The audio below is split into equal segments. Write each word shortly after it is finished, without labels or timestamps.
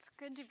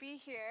good to be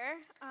here.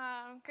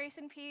 Grace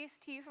and peace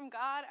to you from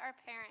God, our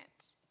parent.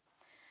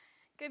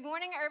 Good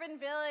morning, Urban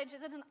Village.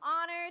 It is an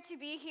honor to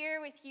be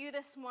here with you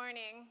this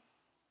morning.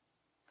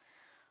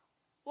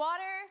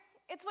 Water,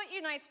 it's what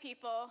unites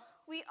people.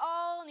 We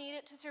all need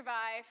it to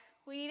survive.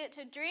 We need it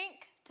to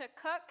drink, to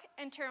cook,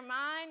 and to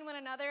remind one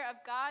another of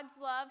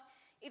God's love,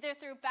 either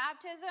through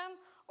baptism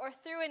or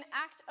through an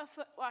act of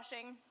foot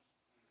washing.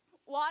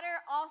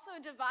 Water also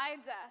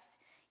divides us,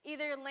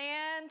 either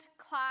land,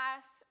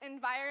 class,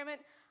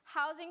 environment,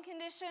 housing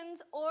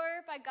conditions,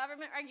 or by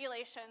government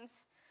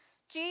regulations.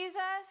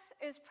 Jesus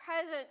is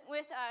present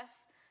with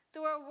us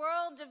through a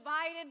world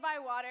divided by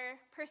water,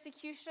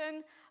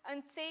 persecution,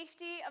 and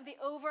safety of the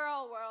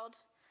overall world.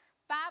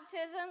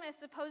 Baptism is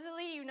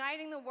supposedly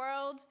uniting the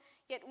world,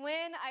 yet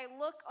when I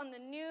look on the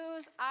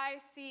news, I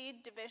see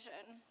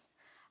division.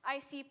 I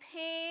see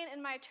pain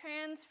in my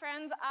trans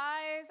friends'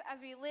 eyes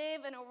as we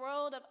live in a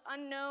world of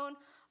unknown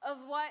of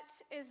what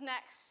is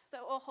next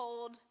that will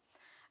hold.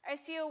 I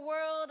see a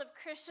world of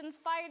Christians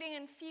fighting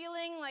and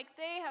feeling like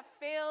they have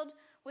failed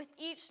with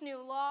each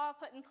new law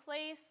put in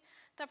place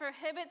that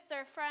prohibits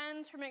their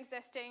friends from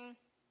existing.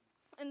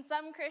 And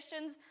some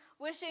Christians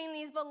wishing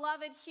these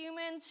beloved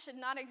humans should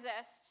not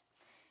exist.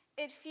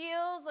 It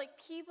feels like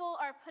people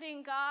are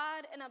putting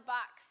God in a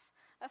box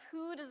of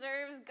who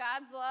deserves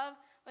God's love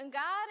when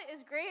God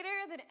is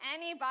greater than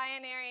any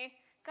binary.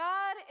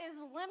 God is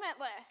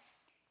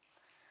limitless.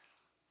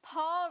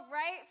 Paul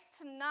writes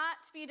to not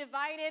be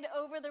divided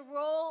over the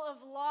role of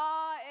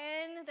law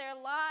in their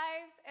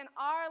lives and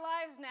our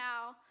lives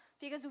now,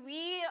 because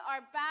we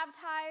are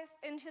baptized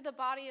into the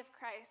body of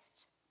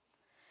Christ.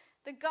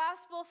 The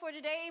gospel for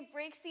today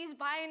breaks these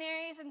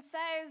binaries and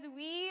says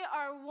we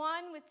are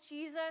one with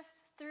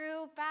Jesus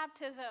through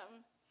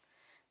baptism.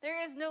 There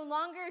is no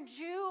longer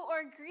Jew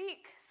or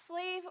Greek,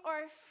 slave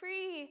or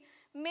free,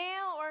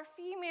 male or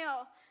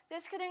female.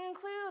 This could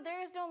include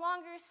there is no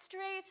longer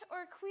straight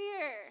or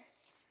queer.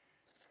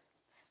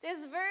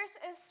 This verse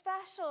is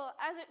special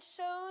as it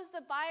shows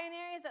the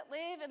binaries that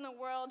live in the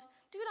world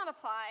do not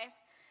apply,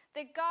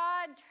 that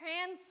God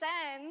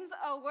transcends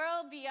a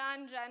world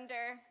beyond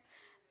gender.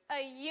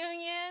 A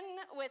union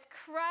with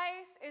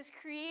Christ is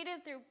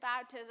created through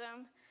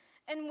baptism,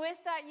 and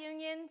with that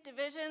union,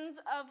 divisions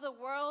of the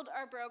world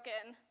are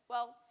broken.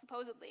 Well,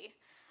 supposedly.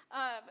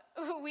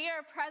 We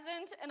are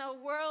present in a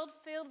world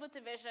filled with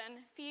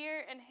division,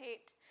 fear, and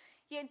hate.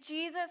 Yet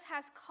Jesus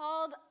has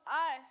called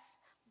us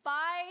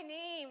by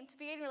name to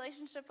be in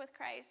relationship with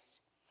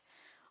Christ.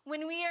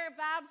 When we are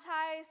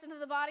baptized into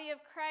the body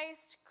of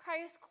Christ,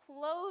 Christ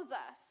clothes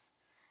us,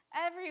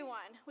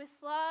 everyone, with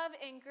love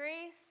and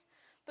grace.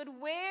 But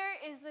where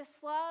is this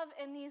love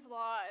in these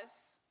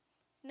laws?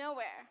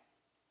 Nowhere.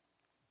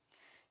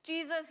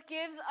 Jesus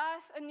gives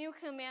us a new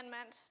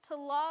commandment to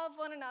love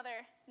one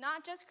another,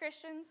 not just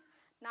Christians,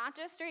 not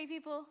just straight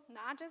people,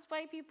 not just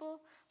white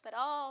people, but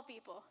all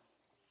people.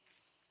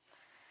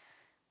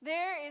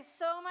 There is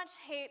so much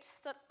hate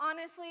that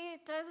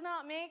honestly does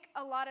not make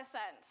a lot of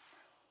sense.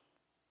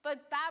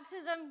 But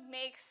baptism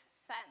makes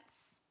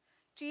sense.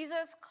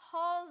 Jesus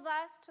calls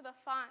us to the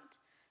font,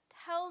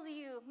 tells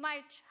you,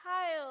 my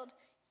child,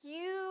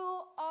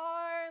 you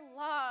are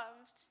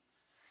loved.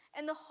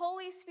 And the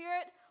Holy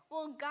Spirit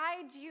will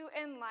guide you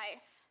in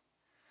life.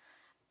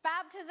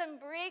 Baptism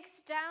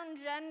breaks down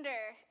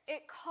gender.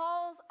 It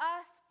calls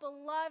us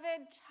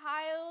beloved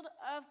child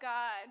of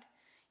God.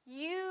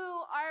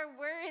 You are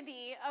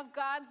worthy of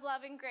God's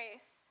love and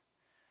grace.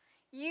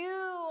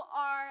 You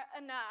are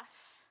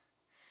enough.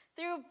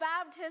 Through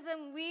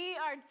baptism, we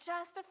are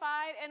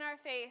justified in our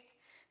faith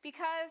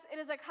because it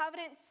is a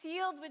covenant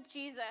sealed with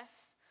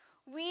Jesus.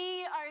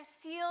 We are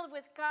sealed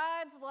with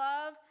God's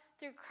love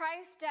through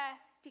Christ's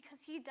death because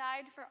he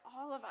died for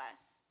all of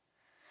us.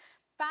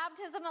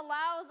 Baptism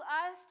allows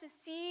us to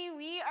see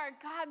we are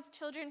God's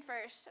children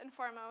first and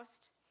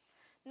foremost.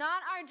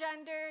 Not our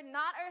gender,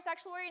 not our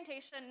sexual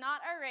orientation,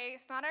 not our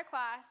race, not our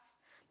class,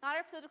 not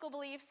our political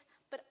beliefs,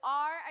 but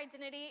our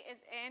identity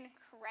is in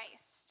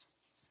Christ.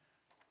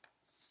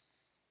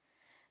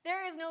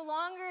 There is no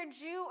longer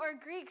Jew or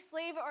Greek,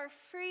 slave or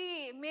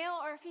free, male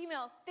or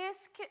female.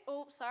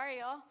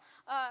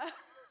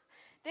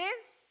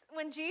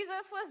 When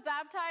Jesus was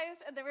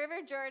baptized at the River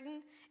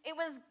Jordan, it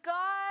was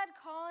God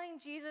calling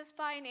Jesus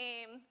by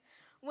name.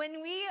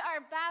 When we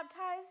are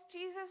baptized,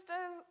 Jesus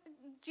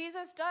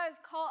does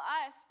call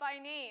us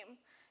by name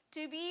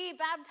to be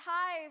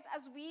baptized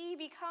as we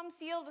become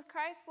sealed with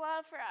Christ's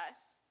love for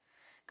us.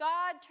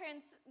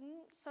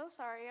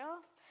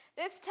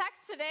 This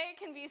text today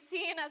can be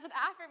seen as an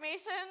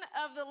affirmation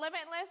of the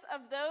limitless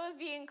of those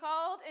being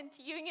called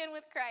into union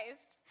with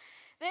Christ.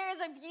 There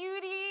is a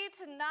beauty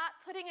to not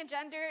putting a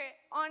gender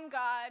on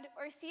God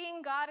or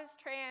seeing God as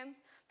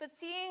trans, but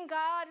seeing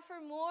God for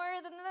more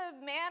than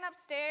the man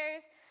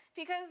upstairs,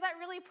 because that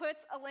really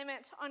puts a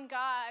limit on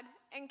God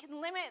and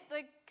can limit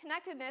the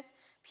connectedness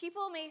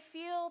people may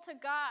feel to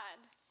God.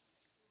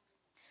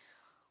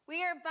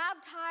 We are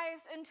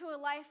baptized into a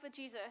life with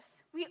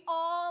Jesus. We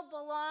all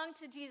belong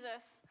to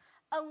Jesus.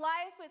 A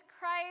life with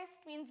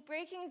Christ means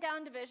breaking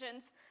down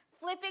divisions,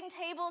 flipping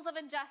tables of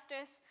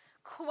injustice,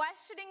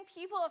 questioning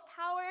people of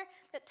power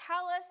that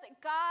tell us that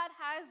God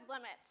has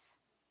limits.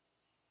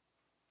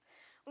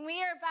 When we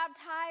are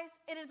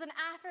baptized, it is an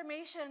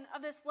affirmation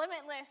of this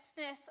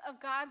limitlessness of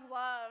God's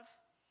love.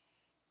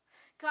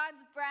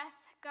 God's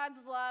breath,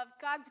 God's love,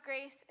 God's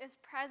grace is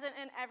present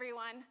in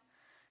everyone.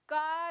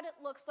 God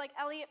looks like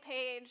Elliot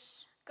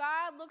Page.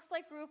 God looks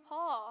like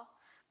RuPaul.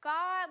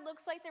 God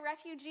looks like the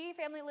refugee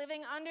family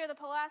living under the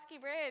Pulaski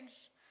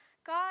Bridge.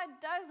 God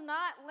does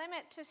not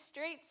limit to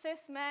straight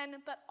cis men,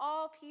 but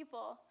all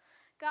people.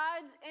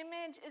 God's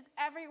image is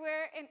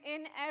everywhere and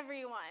in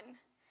everyone.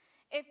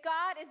 If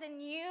God is in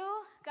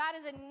you, God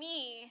is in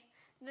me,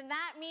 then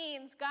that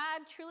means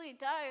God truly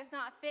does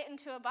not fit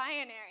into a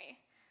binary.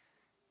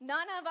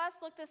 None of us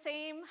look the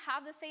same,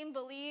 have the same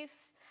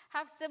beliefs,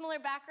 have similar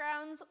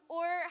backgrounds,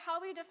 or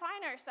how we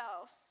define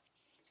ourselves.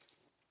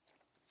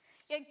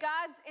 Yet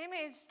God's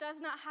image does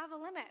not have a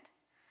limit.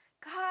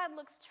 God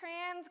looks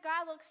trans,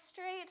 God looks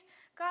straight,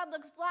 God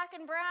looks black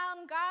and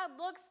brown, God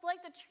looks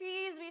like the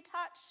trees we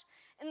touch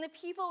and the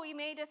people we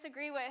may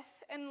disagree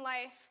with in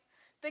life.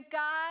 But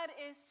God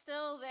is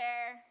still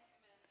there.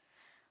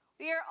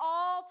 We are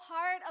all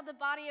part of the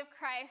body of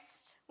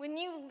Christ. When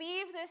you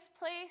leave this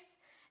place,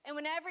 and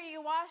whenever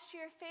you wash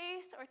your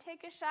face or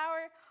take a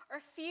shower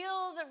or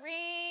feel the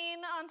rain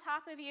on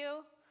top of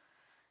you,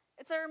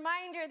 it's a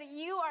reminder that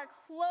you are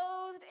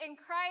clothed in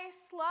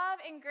Christ's love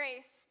and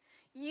grace.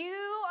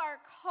 You are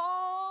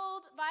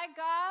called by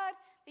God,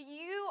 that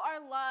you are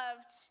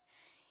loved.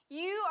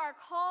 You are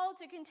called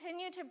to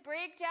continue to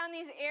break down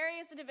these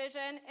areas of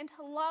division and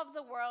to love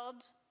the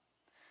world.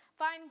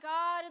 Find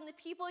God in the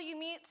people you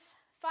meet.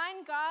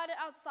 Find God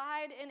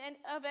outside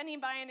of any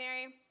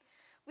binary.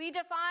 We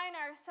define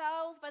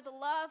ourselves by the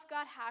love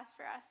God has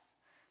for us.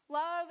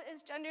 Love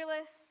is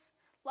genderless.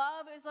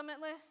 Love is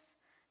limitless.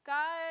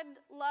 God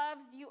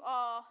loves you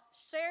all.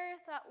 Share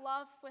that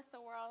love with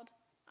the world.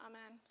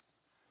 Amen.